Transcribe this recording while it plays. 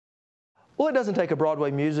Well, it doesn't take a Broadway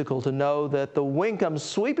musical to know that the wind comes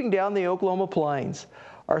sweeping down the Oklahoma plains.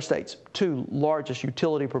 Our state's two largest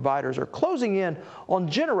utility providers are closing in on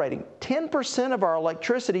generating 10% of our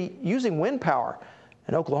electricity using wind power.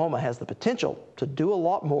 And Oklahoma has the potential to do a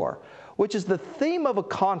lot more, which is the theme of a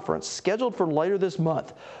conference scheduled for later this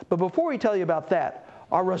month. But before we tell you about that,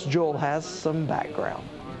 our Russ Joel has some background.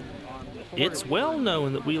 It's well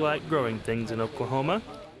known that we like growing things in Oklahoma.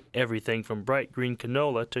 Everything from bright green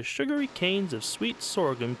canola to sugary canes of sweet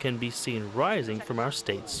sorghum can be seen rising from our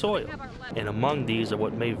state's soil. And among these are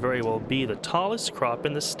what may very well be the tallest crop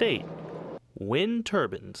in the state: wind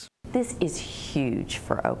turbines. This is huge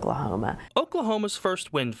for Oklahoma. Oklahoma's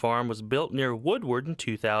first wind farm was built near Woodward in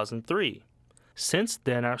 2003. Since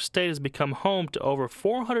then, our state has become home to over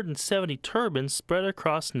 470 turbines spread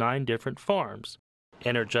across 9 different farms,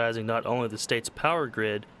 energizing not only the state's power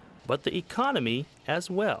grid, but the economy as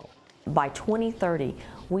well. By 2030,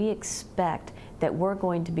 we expect that we're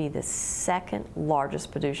going to be the second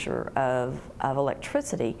largest producer of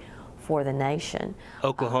electricity for the nation.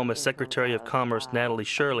 Oklahoma Secretary of Commerce Natalie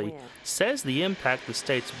Shirley says the impact the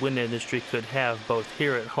state's wind industry could have both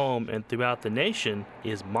here at home and throughout the nation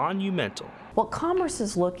is monumental. What Commerce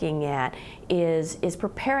is looking at is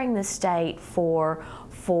preparing the state for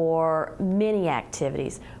many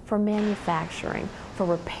activities, for manufacturing, for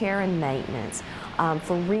repair and maintenance,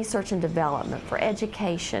 for research and development, for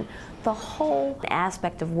education, the whole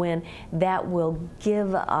aspect of wind that will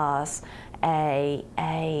give us a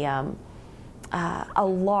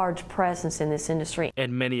large presence in this industry.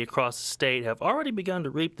 And many across the state have already begun to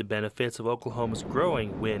reap the benefits of Oklahoma's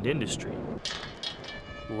growing wind industry.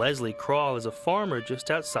 Leslie Crawl is a farmer just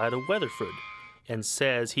outside of Weatherford and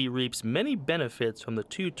says he reaps many benefits from the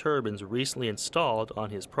 2 turbines recently installed on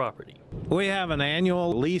his property. We have an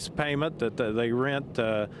annual lease payment that they rent,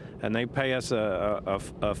 and they pay us a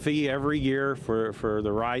fee every year for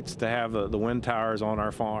the rights to have the wind towers on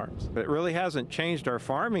our farms. It really hasn't changed our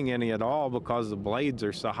farming any at all because the blades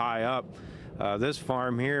are so high up. This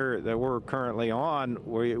farm here that we're currently on,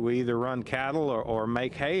 we either run cattle or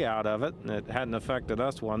make hay out of it, and it hadn't affected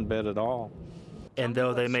us one bit at all. And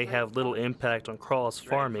though they may have little impact on Crawl's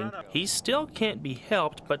farming, he still can't be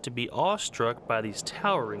helped but to be awestruck by these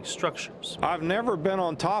towering structures. I've never been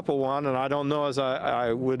on top of one, and I don't know as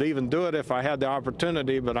I would even do it if I had the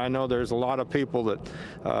opportunity, but I know there's a lot of people that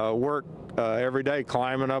work every day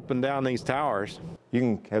climbing up and down these towers. You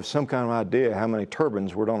can have some kind of idea how many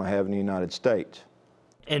turbines we're going to have in the United States.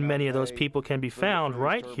 And many of those people can be found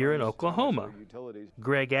right here in Oklahoma.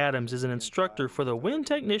 Greg Adams is an instructor for the Wind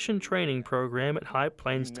Technician Training Program at High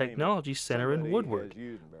Plains Technology Center in Woodward,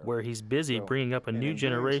 where he's busy bringing up a new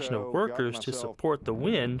generation of workers to support the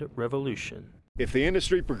wind revolution. If the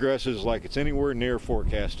industry progresses like it's anywhere near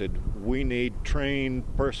forecasted, we need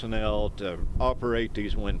trained personnel to operate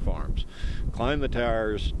these wind farms. Climb the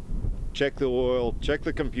towers, check the oil, check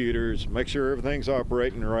the computers, make sure everything's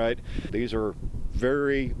operating right. These are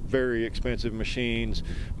very, very expensive machines.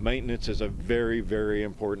 Maintenance is a very, very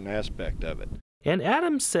important aspect of it. And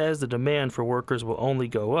Adams says the demand for workers will only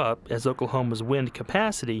go up as Oklahoma's wind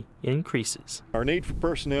capacity increases. Our need for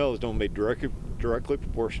personnel is going to be directly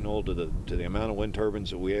proportional to the amount of wind turbines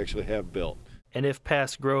that we actually have built. And if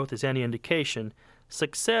past growth is any indication,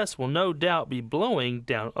 success will no doubt be blowing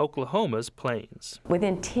down Oklahoma's plains.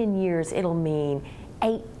 Within 10 years, it'll mean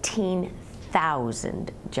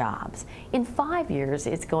 18,000 jobs. In 5 years,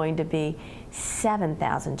 it's going to be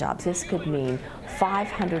 7,000 jobs. This could mean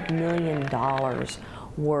 $500 million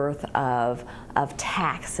worth of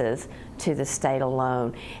taxes to the state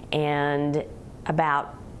alone, and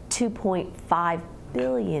about $2.5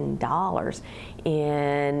 billion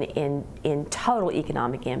in total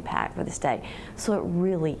economic impact for the state. So it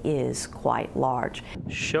really is quite large.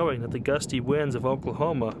 Showing that the gusty winds of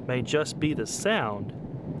Oklahoma may just be the sound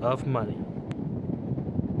of money.